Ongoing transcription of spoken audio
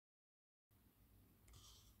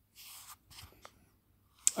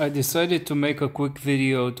I decided to make a quick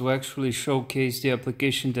video to actually showcase the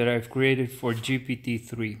application that I've created for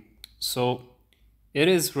GPT-3. So it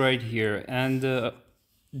is right here, and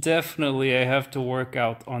definitely I have to work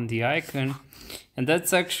out on the icon. And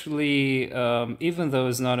that's actually, even though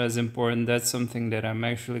it's not as important, that's something that I'm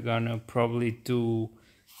actually gonna probably do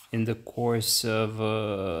in the course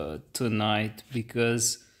of tonight,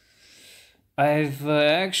 because I've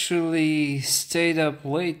actually stayed up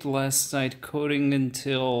late last night coding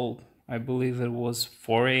until I believe it was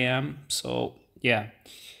 4 a.m. So yeah.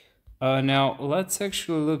 Now let's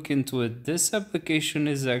actually look into it. This application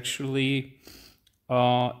is actually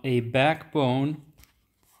a backbone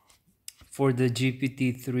for the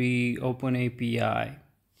GPT-3 Open API.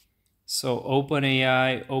 So Open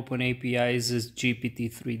API is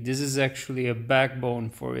GPT-3. This is actually a backbone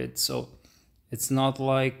for it. So it's not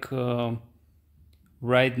like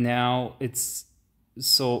right now it's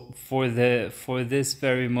so for this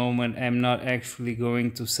very moment I'm not actually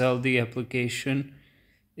going to sell the application.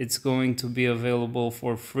 It's going to be available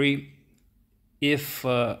for free if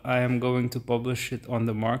I am going to publish it on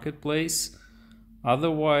the marketplace.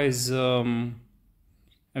 Otherwise I'm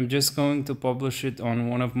just going to publish it on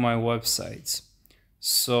one of my websites.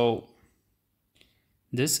 So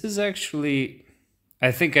this is actually,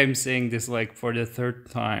 I think I'm saying this like for the third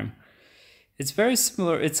time. It's very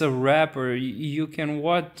similar. It's a wrapper. You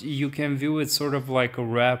can view it sort of like a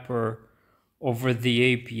wrapper over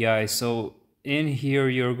the API. So in here,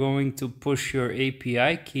 you're going to push your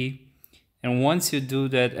API key, and once you do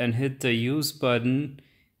that and hit the use button,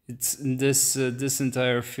 it's this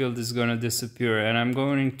entire field is going to disappear. And I'm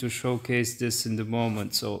going to showcase this in the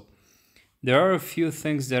moment. So there are a few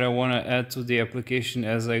things that I want to add to the application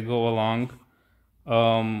as I go along.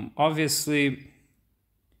 Obviously,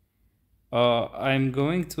 I'm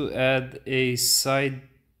going to add a side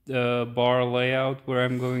bar layout where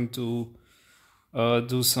I'm going to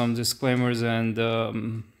do some disclaimers, and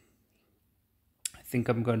I think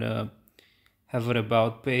I'm gonna have an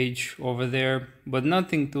about page over there, but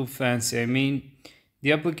nothing too fancy. I mean,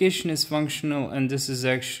 the application is functional, and this is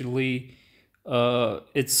actually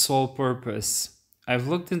its sole purpose. I've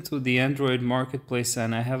looked into the Android marketplace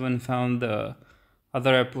and I haven't found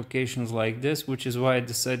other applications like this, which is why I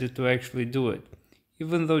decided to actually do it.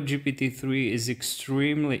 Even though GPT-3 is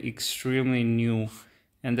extremely new,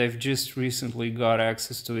 and I've just recently got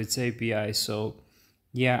access to its API, so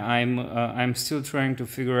yeah, I'm still trying to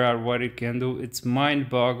figure out what it can do. It's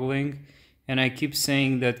mind-boggling, and I keep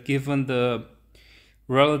saying that given the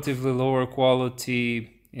relatively lower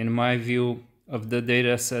quality, in my view, of the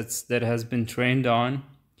data sets that has been trained on,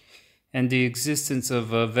 and the existence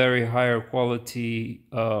of a very higher quality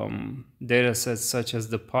data sets such as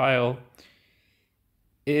the pile,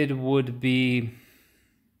 it would be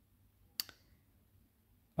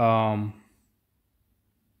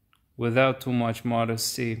without too much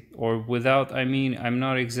modesty, or without, I mean, I'm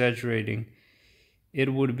not exaggerating,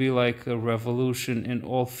 it would be like a revolution in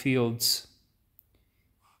all fields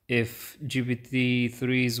if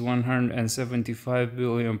GPT-3's 175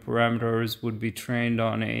 billion parameters would be trained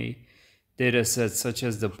on a dataset such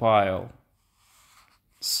as the pile.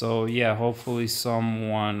 So yeah, hopefully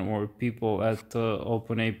someone or people at the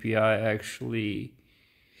OpenAPI actually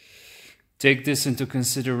take this into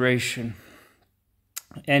consideration.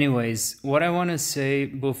 Anyways, what I want to say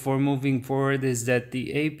before moving forward is that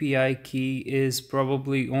the API key is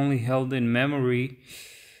probably only held in memory.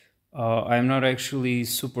 I'm not actually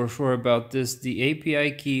super sure about this. The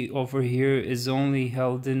API key over here is only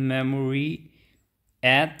held in memory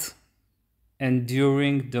at and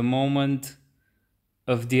during the moment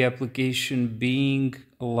of the application being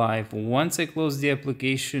alive. Once I close the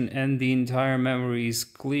application and the entire memory is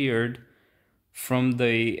cleared from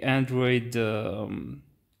the Android,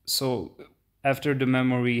 so after the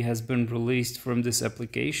memory has been released from this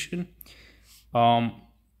application,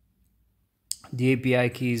 the API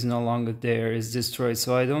key is no longer there, it's destroyed.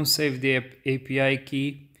 So I don't save the API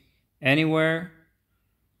key anywhere.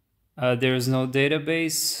 There's no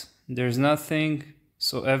database, there's nothing.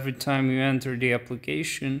 So every time you enter the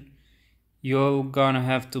application, you're gonna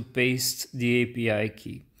have to paste the API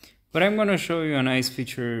key. But I'm gonna show you a nice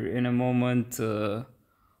feature in a moment,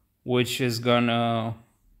 which is gonna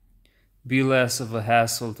be less of a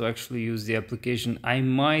hassle to actually use the application. I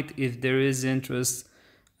might, if there is interest,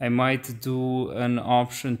 I might do an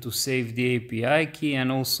option to save the API key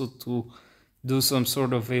and also to do some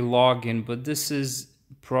sort of a login, but this is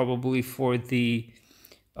probably for the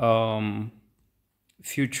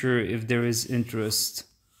future if there is interest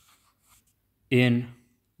in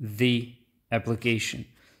the application.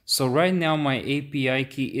 So right now my API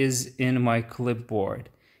key is in my clipboard.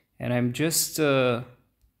 and I'm just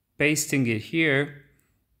pasting it here,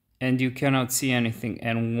 and you cannot see anything.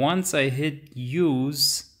 And once I hit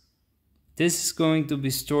use, this is going to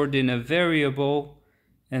be stored in a variable,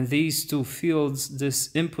 and these two fields,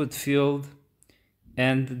 this input field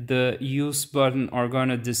and the use button, are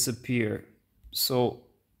gonna disappear. So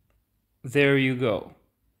there you go.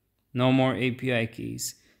 No more API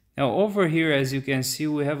keys. Now over here, as you can see,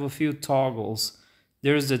 we have a few toggles.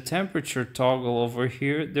 There's the temperature toggle over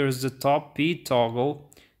here. There's the top P toggle.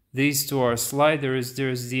 These two are sliders.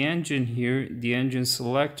 There's the engine here, the engine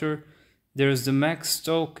selector. There's the max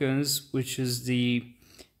tokens, which is the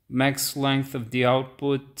max length of the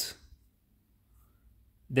output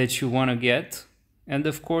that you want to get. And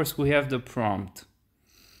of course, we have the prompt.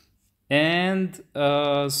 And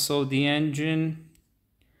so the engine,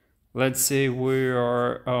 let's say we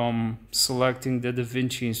are selecting the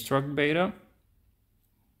DaVinci Instruct Beta.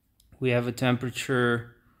 We have a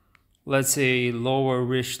temperature, let's say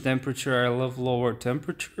lower-ish temperature. I love lower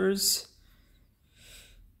temperatures.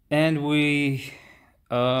 And we,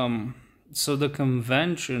 so the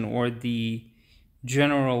convention or the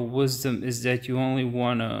general wisdom is that you only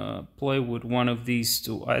want to play with one of these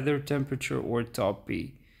two, either temperature or top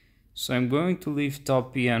P. So I'm going to leave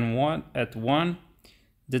top P at 1.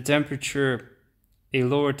 The temperature, a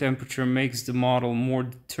lower temperature makes the model more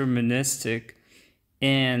deterministic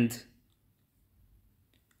and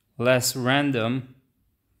less random,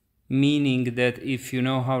 meaning that if you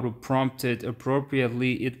know how to prompt it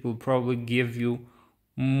appropriately, it will probably give you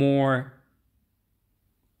more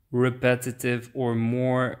repetitive or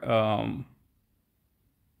more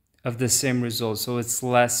of the same result, so it's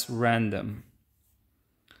less random.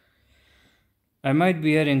 I might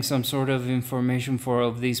be adding some sort of information for all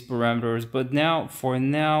of these parameters, but for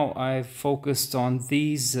now I focused on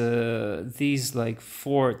these like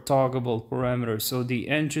 4 toggable parameters. So the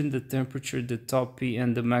engine, the temperature, the top P,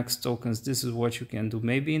 and the max tokens. This is what you can do.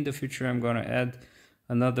 Maybe in the future I'm gonna add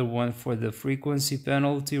another one for the frequency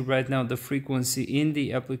penalty. Right now the frequency in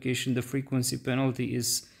the application, the frequency penalty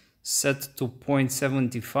is set to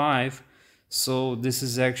 0.75. So this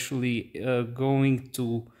is actually going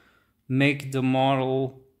to make the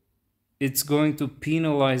model, it's going to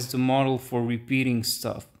penalize the model for repeating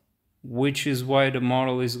stuff, which is why the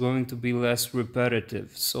model is going to be less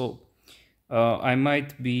repetitive. So I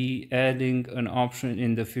might be adding an option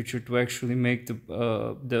in the future to actually make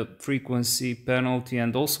the frequency penalty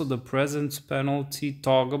and also the presence penalty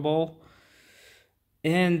toggable,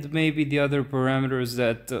 and maybe the other parameters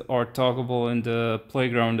that are toggable in the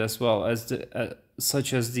playground as well, as the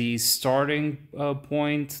such as the starting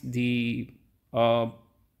point, the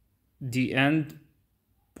end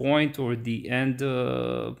point or the end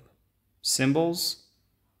symbols,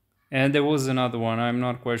 and there was another one. I'm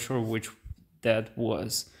not quite sure which that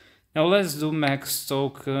was. Now let's do max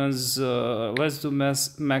tokens. Let's do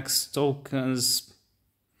max tokens.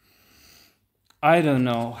 I don't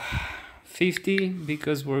know, 50,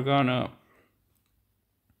 because we're gonna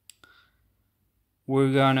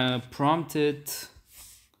prompt it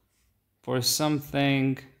for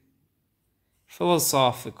something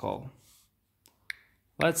philosophical.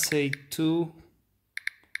 Let's say 2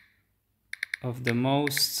 of the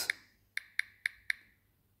most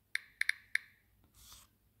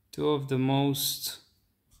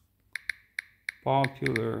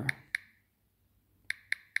popular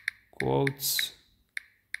quotes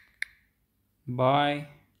by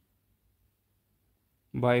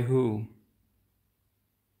who?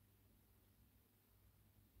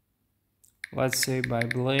 Let's say by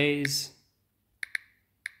Blaise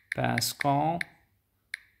Pascal.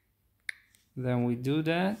 Then we do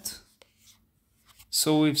that.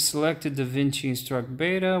 So we've selected DaVinci Instruct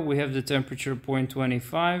Beta. We have the temperature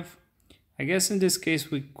 0.25. I guess in this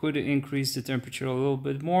case we could increase the temperature a little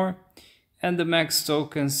bit more. And the max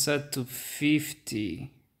token set to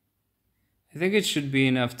 50. I think it should be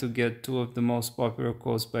enough to get 2 of the most popular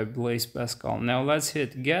quotes by Blaise Pascal. Now let's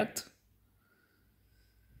hit get.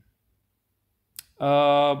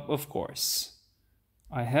 Of course,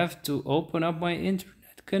 I have to open up my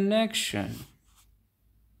internet connection.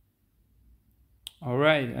 All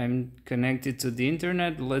right, I'm connected to the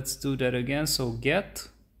internet. Let's do that again. So get.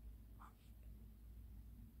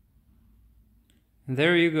 And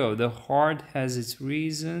there you go. The heart has its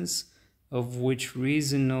reasons, of which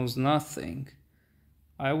reason knows nothing.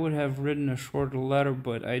 I would have written a shorter letter,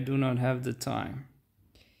 but I do not have the time.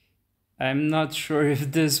 I'm not sure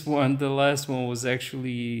if this one, the last one, was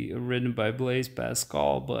actually written by Blaise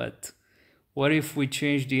Pascal, but what if we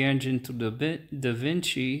change the engine to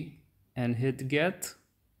DaVinci and hit get?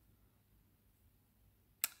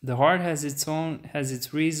 The heart has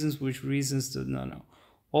its reasons, which reasons do not know.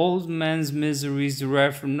 Old man's misery is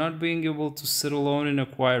derived from not being able to sit alone in a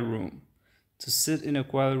quiet room. To sit in a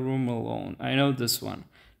quiet room alone. I know this one.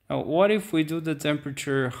 Now, what if we do the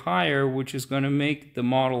temperature higher, which is going to make the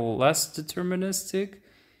model less deterministic,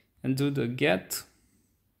 and do the get?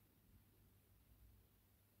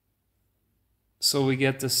 So we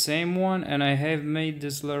get the same one, and I have made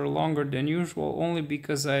this letter longer than usual only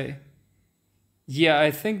because I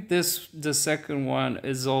think the second one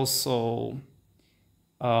is also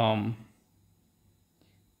a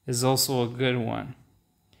good one.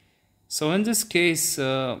 So in this case,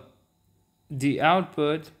 the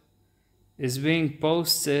output is being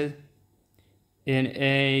posted in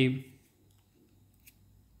a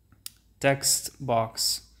text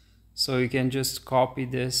box. So you can just copy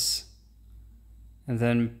this and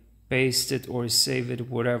then paste it or save it,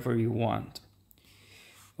 whatever you want.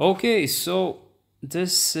 Okay, so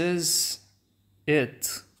this is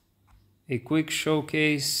it. A quick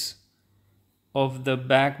showcase of the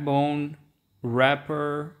backbone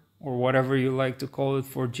wrapper, or whatever you like to call it,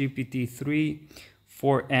 for GPT-3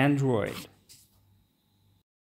 for Android.